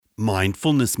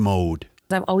Mindfulness mode.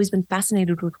 I've always been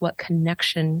fascinated with what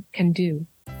connection can do.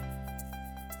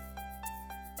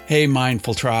 Hey,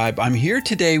 Mindful Tribe. I'm here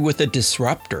today with a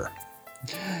disruptor.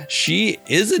 She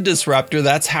is a disruptor.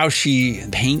 That's how she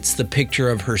paints the picture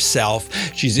of herself.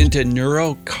 She's into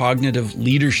neurocognitive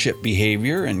leadership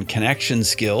behavior and connection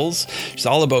skills. She's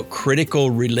all about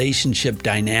critical relationship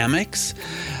dynamics.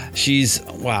 She's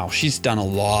done a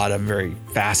lot of very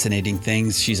fascinating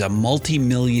things. She's a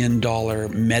multi-million-dollar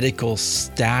medical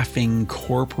staffing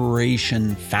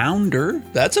corporation founder.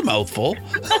 That's a mouthful.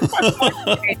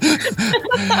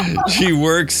 She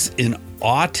works in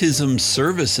autism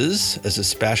services as a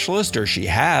specialist, or she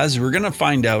has. We're going to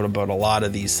find out about a lot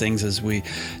of these things as we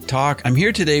talk. I'm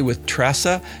here today with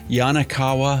Tressa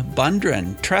Yanakawa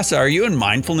Bundren. Tressa, are you in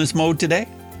mindfulness mode today?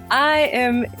 I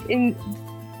am in,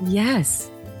 yes.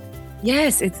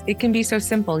 Yes, it can be so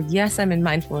simple. Yes, I'm in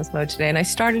mindfulness mode today. And I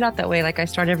started out that way, like I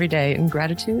start every day, in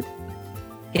gratitude,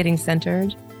 getting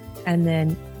centered, and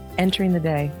then entering the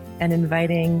day and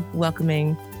inviting,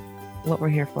 welcoming what we're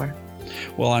here for.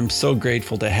 Well, I'm so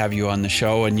grateful to have you on the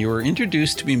show. And you were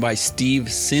introduced to me by Steve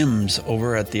Sims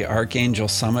over at the Archangel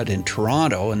Summit in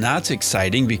Toronto. And that's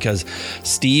exciting because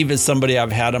Steve is somebody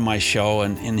I've had on my show,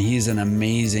 and he's an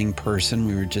amazing person.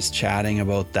 We were just chatting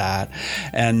about that.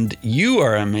 And you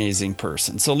are an amazing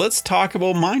person. So let's talk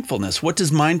about mindfulness. What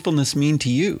does mindfulness mean to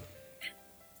you?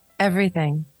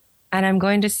 Everything. And I'm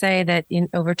going to say that in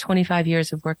over 25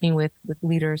 years of working with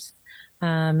leaders,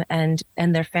 and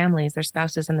their families, their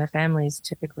spouses and their families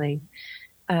typically,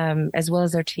 as well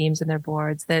as their teams and their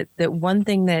boards, that one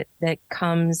thing that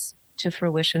comes to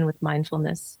fruition with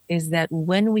mindfulness is that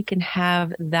when we can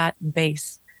have that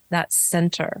base, that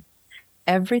center,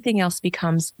 everything else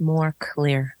becomes more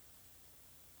clear.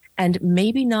 And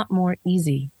maybe not more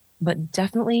easy, but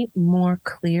definitely more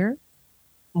clear,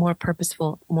 more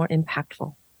purposeful, more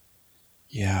impactful.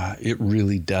 Yeah, it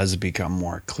really does become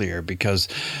more clear because,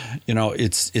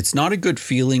 it's not a good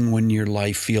feeling when your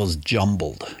life feels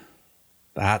jumbled.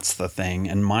 That's the thing.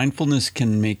 And mindfulness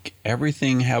can make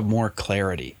everything have more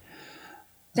clarity.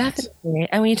 Definitely.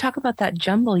 And when you talk about that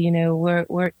jumble,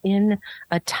 we're in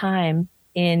a time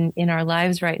in our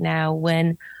lives right now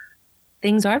when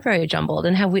things are very jumbled.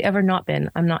 And have we ever not been?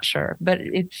 I'm not sure. But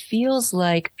it feels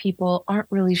like people aren't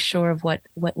really sure of what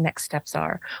next steps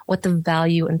are, what the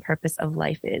value and purpose of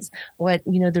life is, what,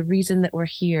 the reason that we're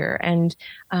here. And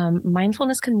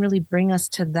mindfulness can really bring us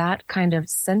to that kind of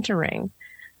centering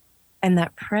and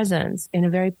that presence in a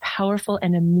very powerful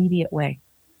and immediate way.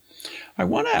 I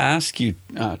want to ask you,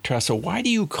 Tressa, why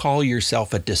do you call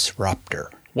yourself a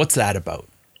disruptor? What's that about?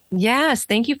 Yes,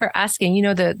 thank you for asking.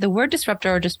 The word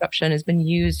disruptor or disruption has been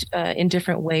used in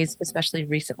different ways, especially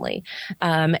recently.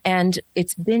 And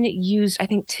it's been used, I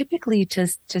think, typically to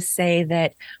say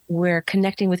that we're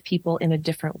connecting with people in a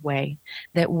different way,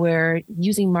 that we're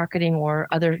using marketing or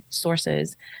other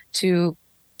sources to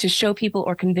show people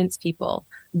or convince people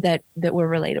that we're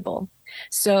relatable.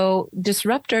 So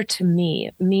disruptor to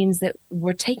me means that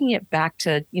we're taking it back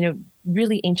to,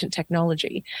 really ancient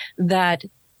technology that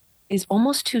is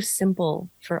almost too simple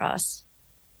for us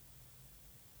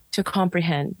to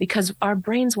comprehend because our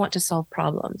brains want to solve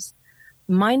problems.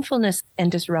 Mindfulness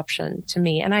and disruption to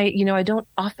me, and I don't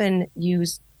often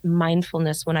use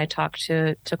mindfulness when I talk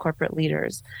to corporate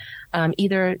leaders.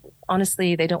 Either,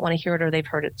 honestly, they don't want to hear it or they've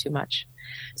heard it too much.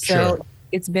 So Sure.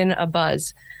 It's been a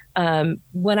buzz.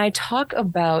 When I talk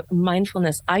about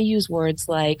mindfulness, I use words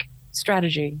like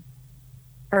strategy,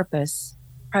 purpose,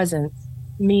 presence,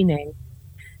 meaning.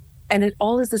 And it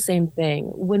all is the same thing.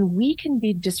 When we can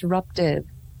be disruptive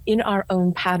in our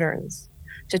own patterns,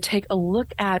 to take a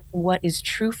look at what is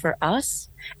true for us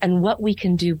and what we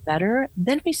can do better,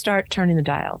 then we start turning the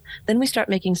dial. Then we start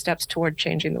making steps toward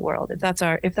changing the world, if that's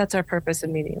our purpose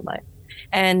and meaning in life.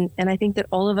 And I think that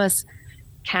all of us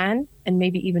can and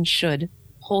maybe even should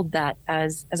hold that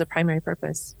as a primary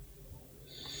purpose.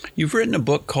 You've written a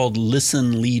book called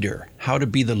Listen Leader, How to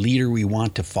Be the Leader We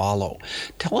Want to Follow.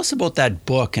 Tell us about that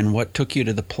book and what took you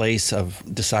to the place of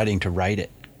deciding to write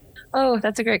it. Oh,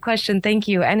 that's a great question. Thank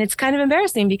you. And it's kind of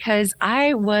embarrassing because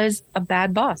I was a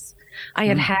bad boss. I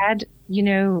had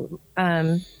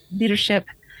leadership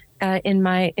in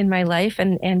my life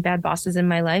and bad bosses in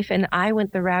my life. And I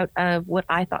went the route of what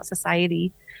I thought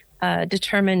society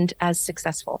determined as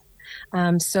successful.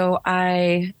 So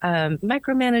I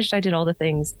micromanaged. I did all the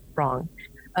things wrong.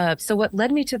 So what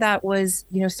led me to that was,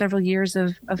 several years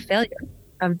of failure,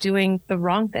 of doing the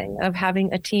wrong thing, of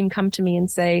having a team come to me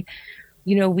and say,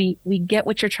 we get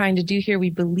what you're trying to do here. We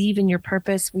believe in your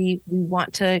purpose. We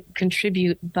want to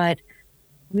contribute, but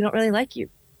we don't really like you.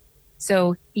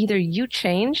 So either you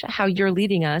change how you're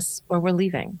leading us or we're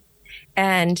leaving.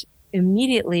 And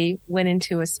immediately went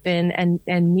into a spin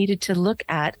and needed to look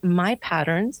at my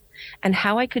patterns and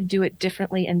how I could do it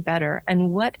differently and better.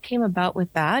 And what came about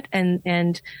with that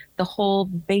and the whole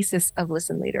basis of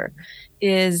Listen Leader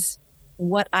is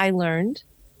what I learned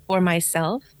for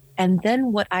myself and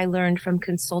then what I learned from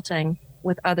consulting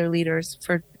with other leaders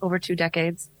for over 2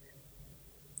 decades.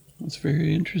 That's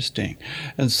very interesting.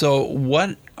 And so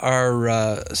what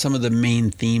are some of the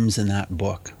main themes in that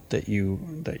book that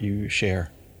you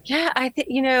share? Yeah, I think,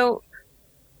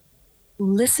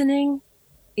 listening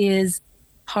is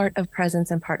part of presence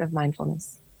and part of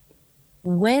mindfulness.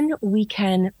 When we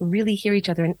can really hear each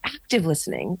other and active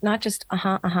listening, not just,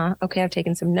 okay, I've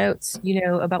taken some notes,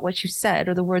 about what you said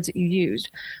or the words that you used,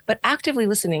 but actively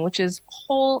listening, which is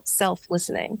whole self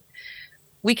listening.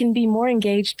 We can be more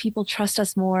engaged. People trust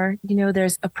us more.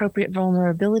 There's appropriate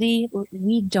vulnerability.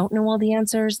 We don't know all the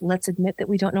answers. Let's admit that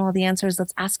we don't know all the answers.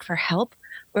 Let's ask for help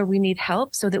where we need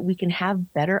help so that we can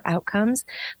have better outcomes.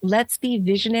 Let's be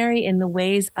visionary in the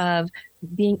ways of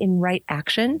being in right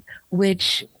action,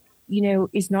 which,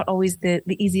 is not always the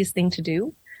easiest thing to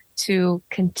do, to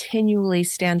continually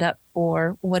stand up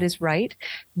for what is right.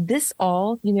 This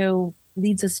all,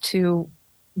 leads us to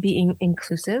being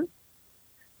inclusive.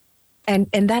 And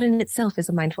that in itself is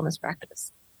a mindfulness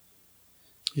practice.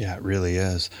 Yeah, it really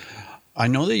is. I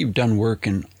know that you've done work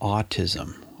in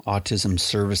autism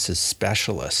services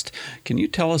specialist. Can you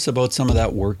tell us about some of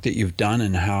that work that you've done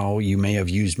and how you may have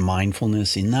used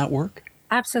mindfulness in that work?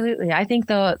 Absolutely. I think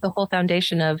the whole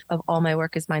foundation of all my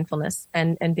work is mindfulness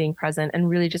and being present and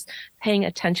really just paying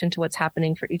attention to what's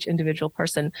happening for each individual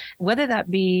person, whether that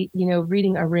be,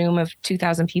 reading a room of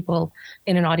 2,000 people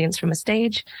in an audience from a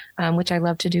stage, which I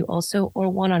love to do also, or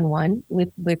one-on-one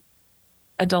with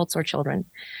adults or children.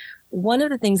 One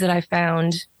of the things that I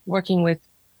found working with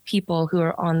people who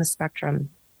are on the spectrum,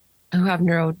 who have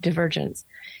neurodivergence,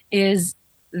 is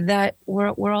that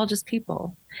we're all just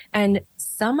people. And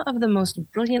some of the most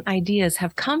brilliant ideas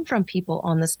have come from people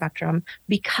on the spectrum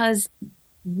because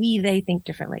they think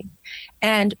differently.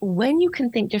 And when you can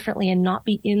think differently and not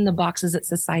be in the boxes that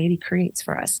society creates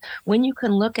for us, when you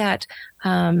can look at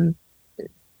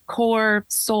core,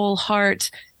 soul,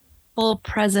 heart, full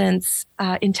presence,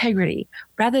 integrity,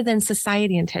 rather than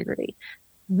society integrity,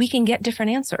 we can get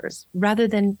different answers rather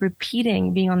than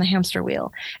repeating being on the hamster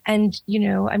wheel. And,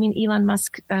 Elon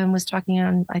Musk was talking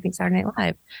on, I think, Saturday Night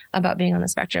Live about being on the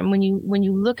spectrum. When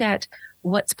you look at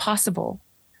what's possible,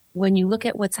 when you look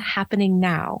at what's happening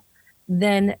now,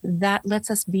 then that lets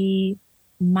us be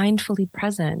mindfully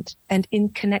present and in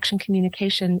connection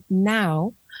communication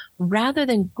now, rather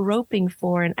than groping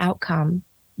for an outcome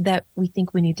that we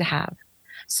think we need to have.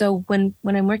 So when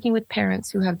I'm working with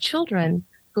parents who have children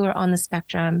who are on the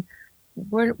spectrum,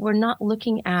 we're not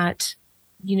looking at,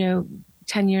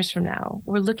 10 years from now.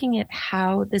 We're looking at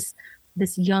how this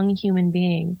young human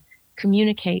being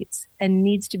communicates and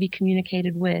needs to be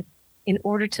communicated with in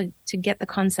order to get the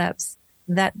concepts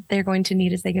that they're going to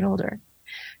need as they get older.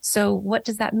 So what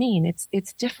does that mean?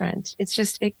 It's different. It's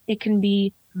just, it can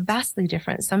be vastly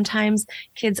different. Sometimes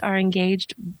kids are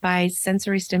engaged by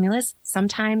sensory stimulus,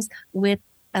 sometimes with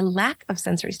a lack of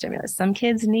sensory stimulus. Some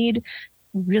kids need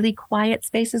really quiet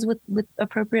spaces with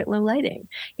appropriate low lighting.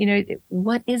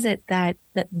 What is it that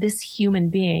this human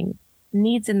being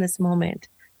needs in this moment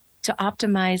to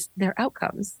optimize their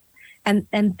outcomes? And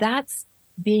that's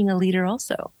being a leader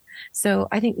also. So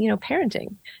I think,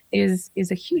 parenting is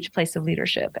a huge place of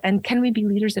leadership. And can we be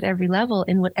leaders at every level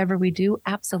in whatever we do?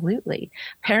 Absolutely.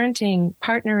 Parenting,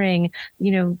 partnering,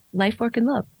 life, work, and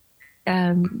love.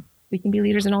 We can be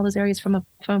leaders in all those areas from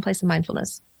a place of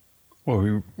mindfulness.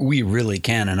 Well, we really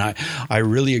can. And I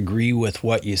really agree with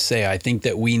what you say. I think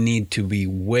that we need to be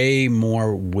way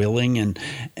more willing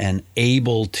and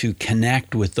able to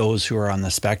connect with those who are on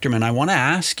the spectrum. And I want to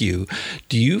ask you,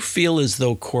 do you feel as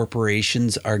though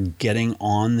corporations are getting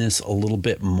on this a little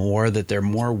bit more, that they're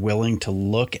more willing to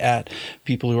look at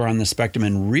people who are on the spectrum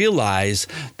and realize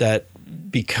that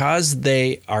because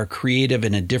they are creative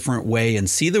in a different way and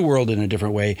see the world in a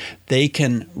different way, they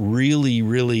can really,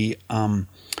 really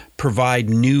provide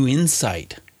new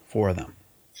insight for them?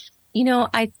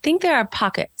 I think there are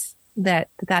pockets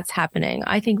that's happening.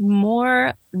 I think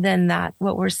more than that,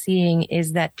 what we're seeing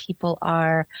is that people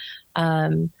are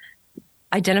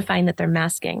identifying that they're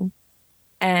masking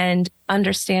and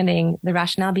understanding the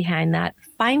rationale behind that,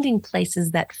 finding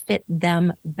places that fit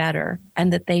them better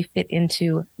and that they fit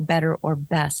into better or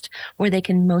best, where they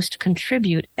can most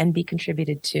contribute and be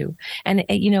contributed to. And,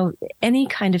 any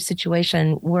kind of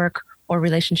situation, work, or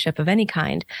relationship of any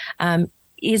kind,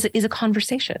 is a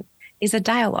conversation. is a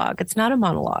dialogue. It's not a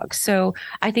monologue. So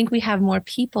I think we have more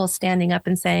people standing up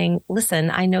and saying,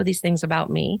 listen, I know these things about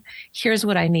me. Here's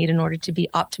what I need in order to be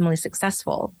optimally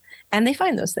successful. And they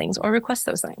find those things or request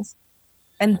those things.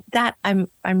 And that I'm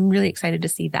really excited to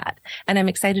see that. And I'm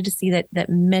excited to see that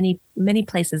many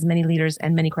places, many leaders,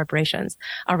 and many corporations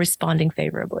are responding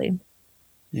favorably.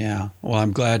 Yeah. Well,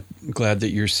 I'm glad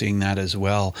that you're seeing that as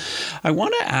well. I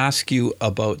want to ask you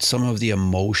about some of the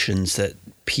emotions that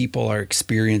people are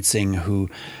experiencing who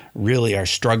really are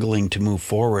struggling to move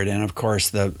forward. And of course,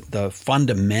 the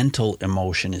fundamental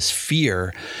emotion is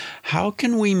fear. How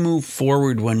can we move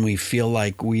forward when we feel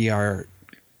like we are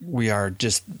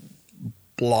just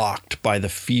blocked by the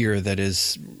fear that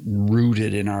is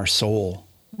rooted in our soul?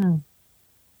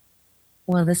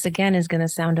 Well, this again is going to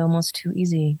sound almost too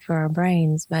easy for our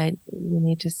brains, but we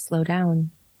need to slow down,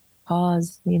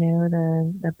 pause,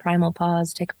 the primal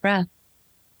pause, take a breath.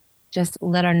 Just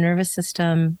let our nervous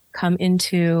system come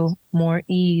into more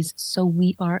ease so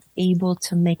we are able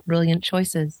to make brilliant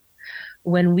choices.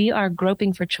 When we are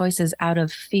groping for choices out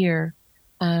of fear,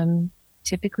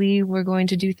 typically we're going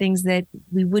to do things that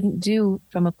we wouldn't do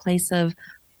from a place of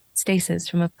stasis,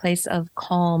 from a place of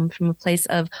calm, from a place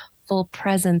of full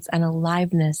presence and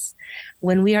aliveness.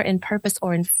 When we are in purpose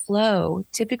or in flow,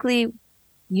 typically,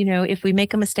 if we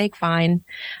make a mistake, fine.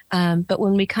 But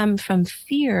when we come from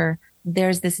fear,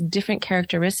 there's this different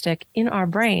characteristic in our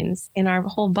brains, in our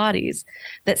whole bodies,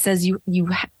 that says you're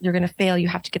going to fail. You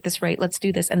have to get this right. Let's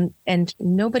do this. And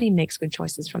nobody makes good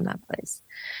choices from that place.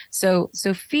 So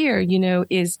fear,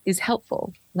 is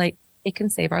helpful. Like, it can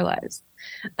save our lives.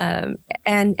 And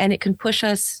it can push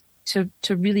us to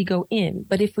really go in.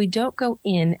 But if we don't go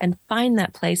in and find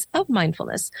that place of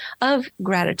mindfulness, of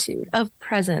gratitude, of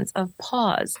presence, of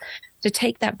pause, to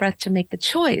take that breath, to make the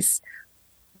choice,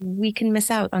 we can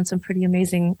miss out on some pretty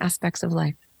amazing aspects of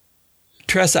life.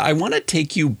 Teresa, I want to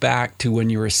take you back to when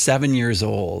you were 7 years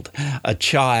old, a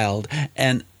child,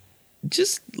 and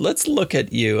just let's look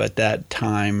at you at that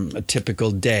time, a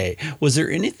typical day. Was there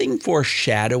anything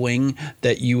foreshadowing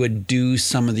that you would do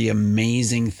some of the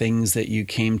amazing things that you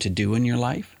came to do in your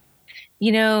life?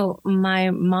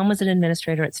 My mom was an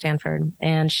administrator at Stanford,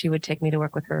 and she would take me to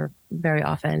work with her very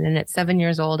often. And at 7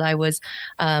 years old, I was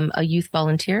a youth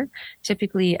volunteer,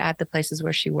 typically at the places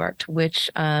where she worked,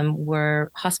 which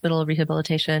were hospital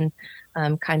rehabilitation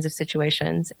kinds of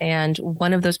situations. And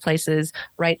one of those places,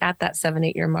 right at that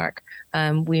 7-8 year mark,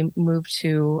 we moved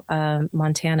to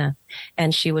Montana,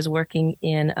 and she was working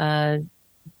in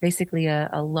basically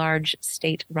a large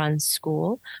state-run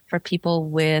school for people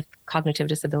with cognitive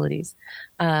disabilities.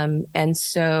 And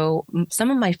so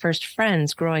some of my first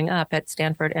friends growing up at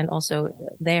Stanford and also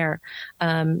there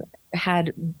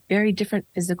had very different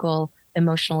physical,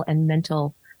 emotional, and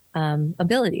mental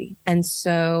ability. And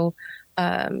so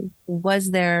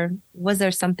was there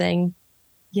something?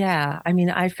 Yeah. I mean,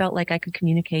 I felt like I could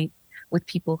communicate with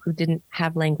people who didn't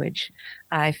have language.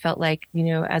 I felt like,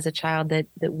 as a child that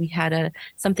we had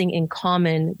something in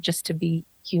common just to be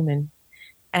human.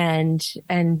 And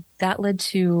that led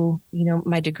to,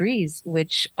 my degrees,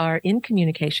 which are in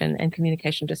communication and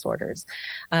communication disorders,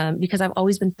 because I've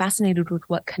always been fascinated with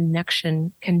what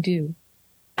connection can do.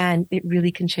 And it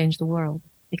really can change the world.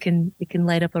 It can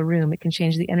light up a room. It can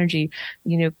change the energy,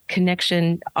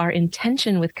 connection, our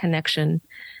intention with connection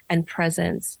and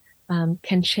presence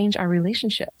can change our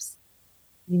relationships,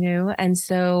 and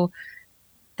so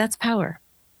that's power.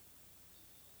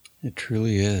 It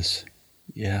truly is.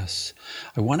 Yes.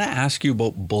 I want to ask you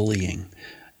about bullying.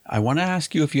 I want to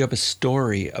ask you if you have a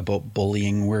story about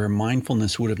bullying where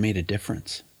mindfulness would have made a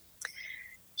difference.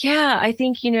 Yeah, I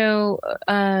think,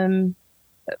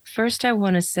 first I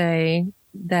want to say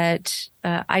that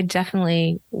I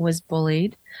definitely was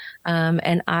bullied.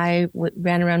 And I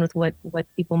ran around with what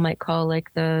people might call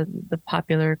like the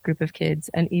popular group of kids.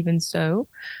 And even so,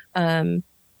 I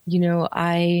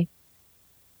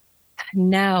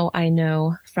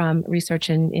know from research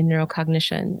in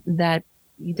neurocognition that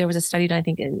there was a study done, I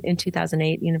think in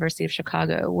 2008, University of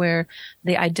Chicago, where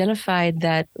they identified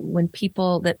that when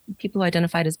people who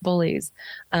identified as bullies,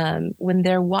 when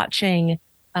they're watching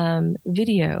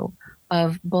video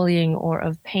of bullying or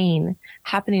of pain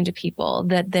happening to people,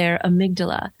 that their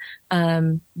amygdala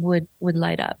would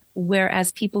light up.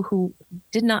 Whereas people who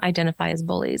did not identify as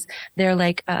bullies, their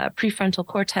prefrontal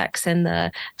cortex and the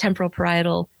temporal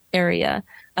parietal area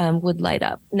would light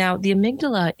up. Now, the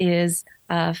amygdala is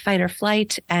fight or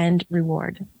flight and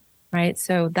reward, right?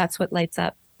 So that's what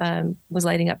was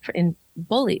lighting up in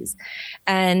bullies.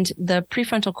 And the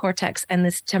prefrontal cortex and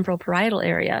this temporal parietal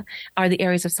area are the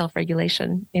areas of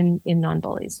self-regulation in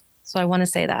non-bullies. So I want to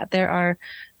say that there are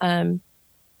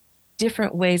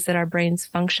different ways that our brains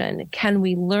function. Can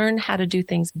we learn how to do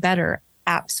things better?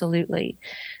 Absolutely.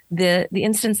 The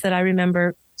instance that I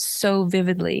remember so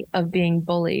vividly of being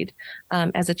bullied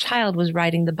as a child was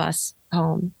riding the bus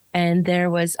home. And there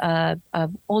was a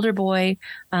older boy,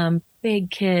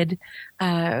 big kid,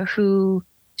 who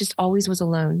just always was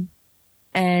alone.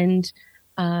 And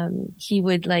he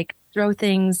would like throw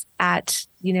things at,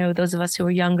 those of us who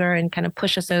were younger and kind of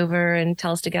push us over and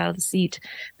tell us to get out of the seat,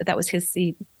 that was his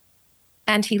seat.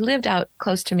 And he lived out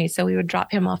close to me. So we would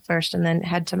drop him off first and then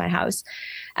head to my house.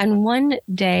 And one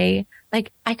day,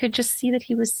 like, I could just see that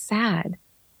he was sad.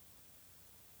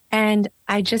 And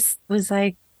I just was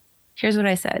like, here's what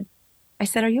I said. I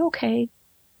said, "Are you okay?"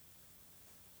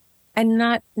 And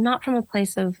not from a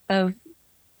place of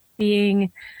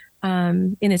being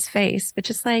in his face, but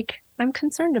just like, "I'm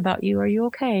concerned about you. Are you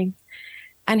okay?"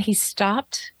 And he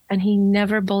stopped, and he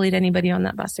never bullied anybody on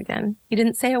that bus again. He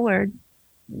didn't say a word.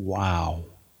 Wow.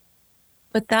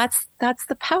 But that's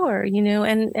the power,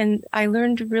 and I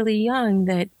learned really young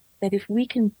that if we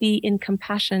can be in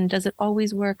compassion, does it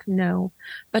always work? No.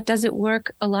 But does it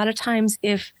work a lot of times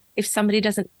if somebody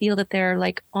doesn't feel that they're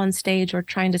like on stage or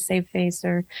trying to save face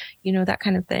or, that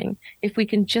kind of thing? If we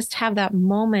can just have that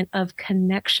moment of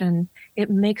connection, it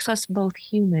makes us both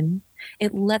human.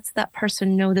 It lets that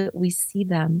person know that we see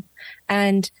them.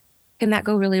 And can that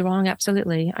go really wrong?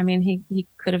 Absolutely. I mean, he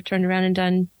could have turned around and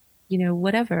done,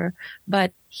 whatever,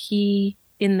 but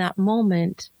in that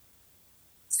moment,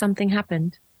 something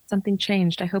happened, something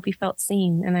changed. I hope he felt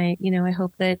seen. And I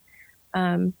hope that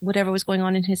whatever was going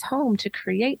on in his home to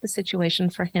create the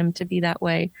situation for him to be that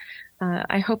way,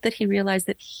 I hope that he realized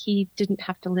that he didn't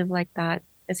have to live like that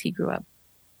as he grew up.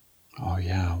 Oh,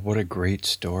 yeah. What a great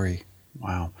story.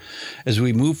 Wow. As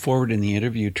we move forward in the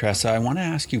interview, Tressa, I want to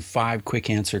ask you 5 quick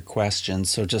answer questions.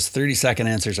 So just 30-second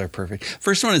answers are perfect.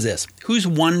 First one is this. Who's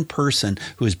one person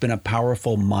who has been a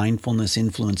powerful mindfulness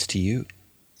influence to you?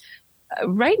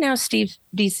 Right now, Steve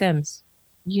D. Sims,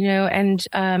 and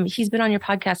he's been on your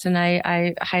podcast, and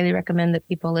I highly recommend that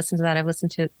people listen to that. I've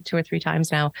listened to it 2 or 3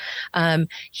 times now.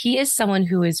 He is someone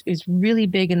who is really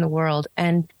big in the world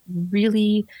and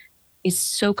really is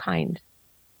so kind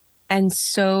and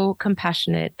so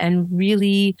compassionate and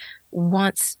really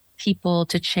wants people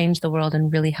to change the world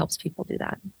and really helps people do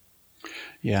that.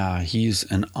 Yeah, he's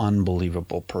an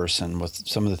unbelievable person with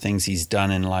some of the things he's done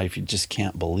in life. You just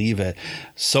can't believe it.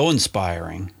 So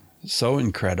inspiring, so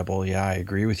incredible. Yeah, I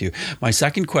agree with you. My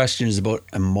second question is about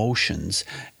emotions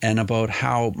and about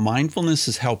how mindfulness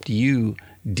has helped you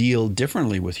deal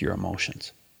differently with your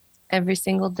emotions. Every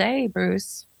single day,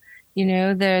 Bruce.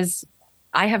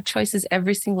 I have choices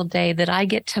every single day that I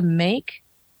get to make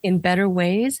in better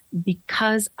ways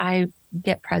because I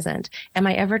get present. Am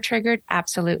I ever triggered?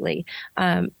 Absolutely.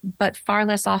 But far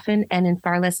less often and in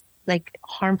far less like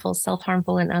harmful,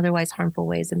 self-harmful and otherwise harmful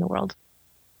ways in the world.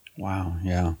 Wow.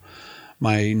 Yeah.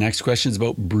 My next question is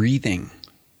about breathing.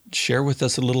 Share with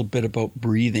us a little bit about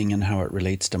breathing and how it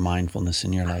relates to mindfulness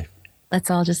in your life.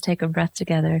 Let's all just take a breath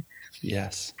together.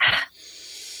 Yes.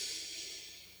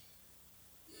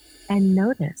 And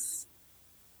notice,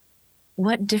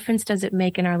 what difference does it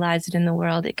make in our lives and in the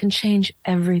world? It can change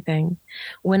everything.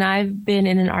 When I've been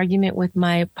in an argument with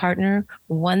my partner,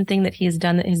 one thing that he has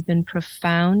done that has been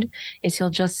profound is he'll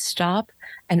just stop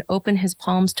and open his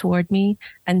palms toward me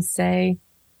and say,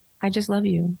 "I just love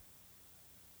you."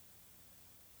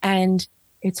 And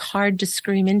it's hard to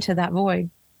scream into that void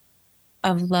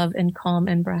of love and calm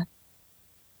and breath.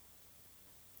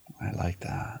 I like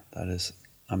that. That is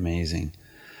amazing.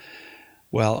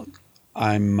 Well,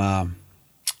 I'm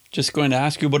just going to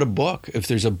ask you about a book. If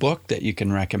there's a book that you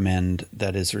can recommend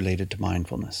that is related to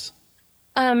mindfulness.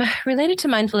 Related to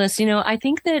mindfulness, I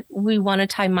think that we want to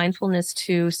tie mindfulness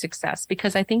to success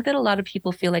because I think that a lot of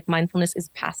people feel like mindfulness is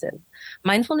passive.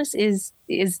 Mindfulness is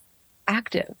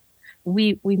active.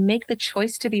 We make the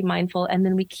choice to be mindful and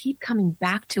then we keep coming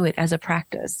back to it as a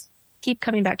practice. Keep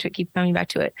coming back to it, keep coming back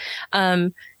to it.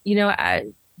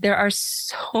 There are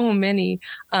so many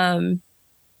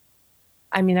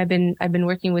I've been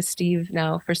working with Steve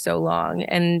now for so long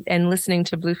and listening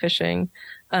to Blue Fishing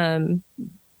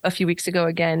a few weeks ago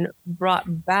again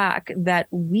brought back that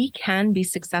we can be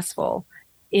successful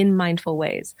in mindful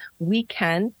ways. We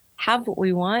can have what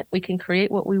we want, we can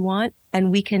create what we want,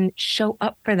 and we can show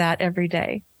up for that every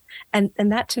day. And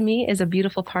that to me is a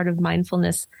beautiful part of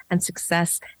mindfulness and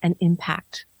success and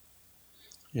impact.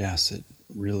 Yes, it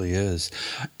really is.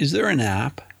 Is there an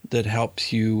app that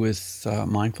helps you with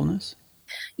mindfulness?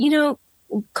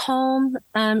 Calm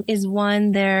is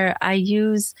one there. I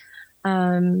use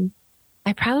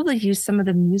I probably use some of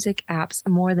the music apps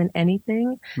more than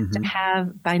anything to have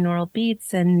binaural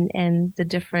beats and the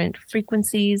different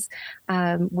frequencies.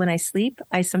 When I sleep,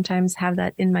 I sometimes have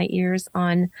that in my ears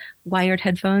on wired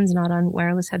headphones, not on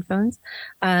wireless headphones,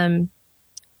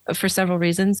 for several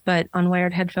reasons, but on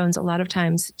wired headphones a lot of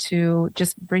times to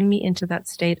just bring me into that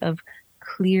state of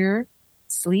clear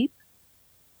sleep,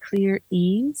 clear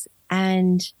ease,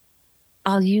 and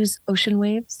I'll use ocean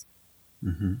waves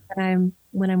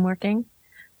when I'm working,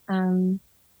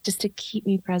 just to keep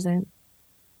me present.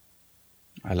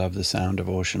 I love the sound of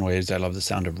ocean waves. I love the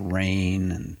sound of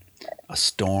rain and a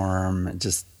storm. It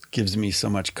just gives me so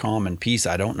much calm and peace.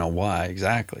 I don't know why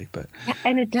exactly, but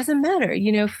and it doesn't matter.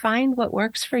 Find what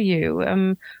works for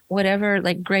you. Whatever,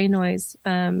 like gray noise.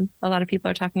 A lot of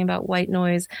people are talking about white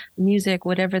noise, music,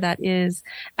 whatever that is.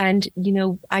 And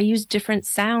I use different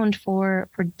sound for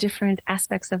different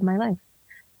aspects of my life.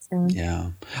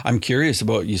 Yeah. I'm curious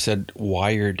about, you said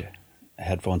wired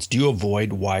headphones. Do you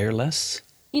avoid wireless?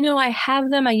 I have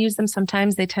them. I use them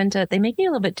sometimes. They make me a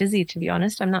little bit dizzy, to be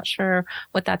honest. I'm not sure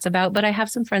what that's about, but I have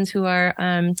some friends who are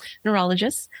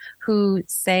neurologists who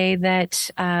say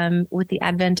that with the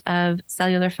advent of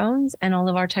cellular phones and all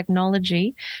of our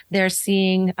technology, they're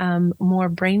seeing more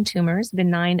brain tumors,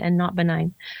 benign and not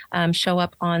benign, show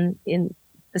up in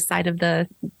the side of the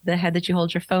head that you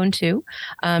hold your phone to.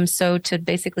 So to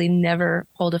basically never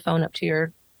hold a phone up to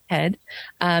your head.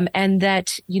 And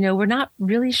that, we're not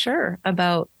really sure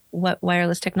about what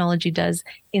wireless technology does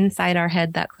inside our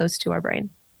head that close to our brain.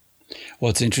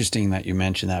 Well, it's interesting that you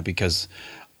mentioned that, because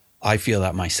I feel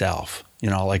that myself. I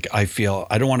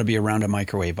don't want to be around a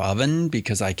microwave oven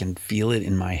because I can feel it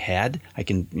in my head. I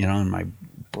can, in my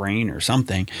brain or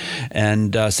something.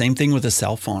 And same thing with a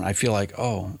cell phone. I feel like,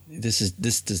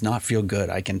 this does not feel good.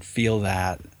 I can feel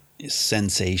that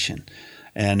sensation.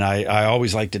 And I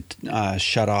always like to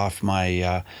shut off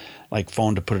my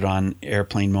phone to put it on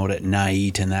airplane mode at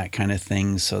night and that kind of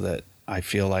thing, so that I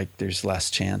feel like there's less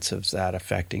chance of that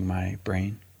affecting my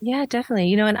brain. Yeah,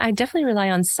 definitely. And I definitely rely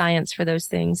on science for those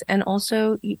things. And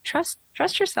also you trust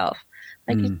yourself.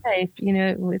 Like you say,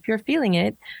 if you're feeling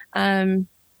it,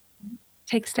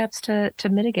 take steps to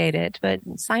mitigate it. But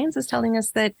science is telling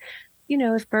us that,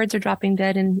 if birds are dropping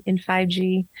dead in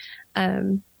 5G,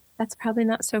 that's probably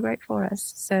not so great for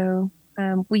us. So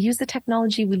we use the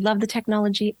technology. We love the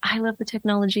technology. I love the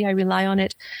technology. I rely on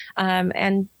it.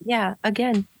 And yeah,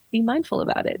 again, be mindful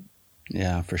about it.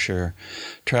 Yeah, for sure.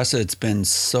 Tressa, it's been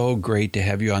so great to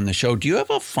have you on the show. Do you have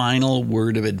a final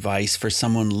word of advice for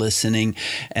someone listening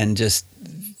and just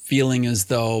feeling as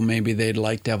though maybe they'd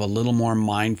like to have a little more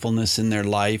mindfulness in their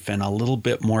life and a little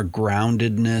bit more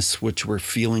groundedness, which we're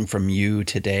feeling from you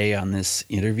today on this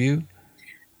interview?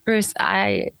 Bruce,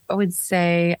 I would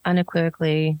say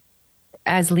unequivocally,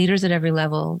 as leaders at every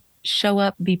level, show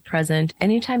up, be present.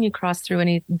 Anytime you cross through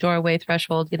any doorway,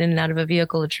 threshold, get in and out of a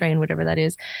vehicle, a train, whatever that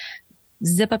is,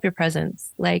 zip up your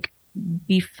presence. Like,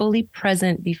 be fully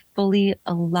present, be fully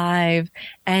alive,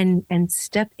 and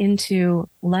step into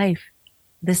life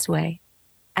this way.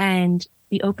 And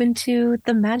be open to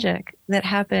the magic that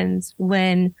happens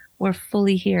when we're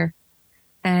fully here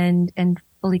and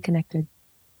fully connected.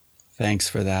 Thanks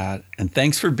for that. And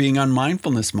thanks for being on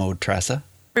Mindfulness Mode, Tressa.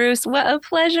 Bruce, what a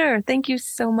pleasure. Thank you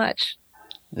so much.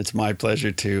 It's my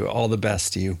pleasure too. All the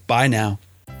best to you. Bye now.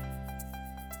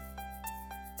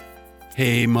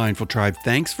 Hey, Mindful Tribe.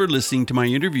 Thanks for listening to my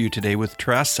interview today with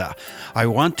Tressa. I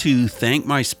want to thank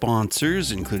my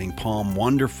sponsors, including Palm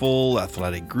Wonderful,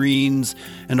 Athletic Greens,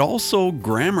 and also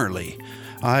Grammarly.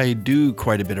 I do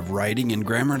quite a bit of writing, and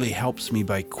Grammarly helps me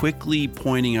by quickly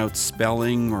pointing out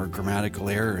spelling or grammatical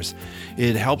errors.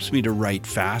 It helps me to write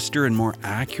faster and more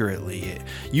accurately.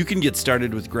 You can get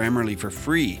started with Grammarly for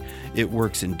free. It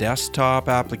works in desktop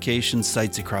applications,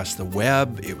 sites across the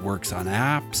web. It works on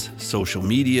apps, social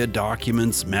media,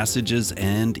 documents, messages,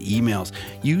 and emails.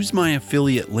 Use my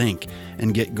affiliate link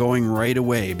and get going right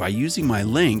away. By using my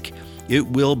link, it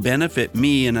will benefit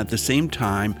me, and at the same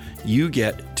time, you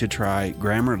get to try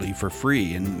Grammarly for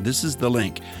free. And this is the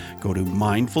link. Go to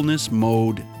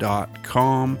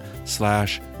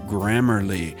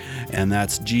mindfulnessmode.com/Grammarly. And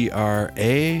that's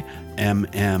GRAMMARLY.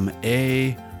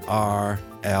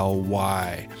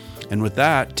 And with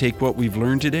that, take what we've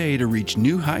learned today to reach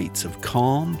new heights of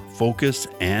calm, focus,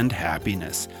 and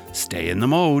happiness. Stay in the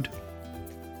mode.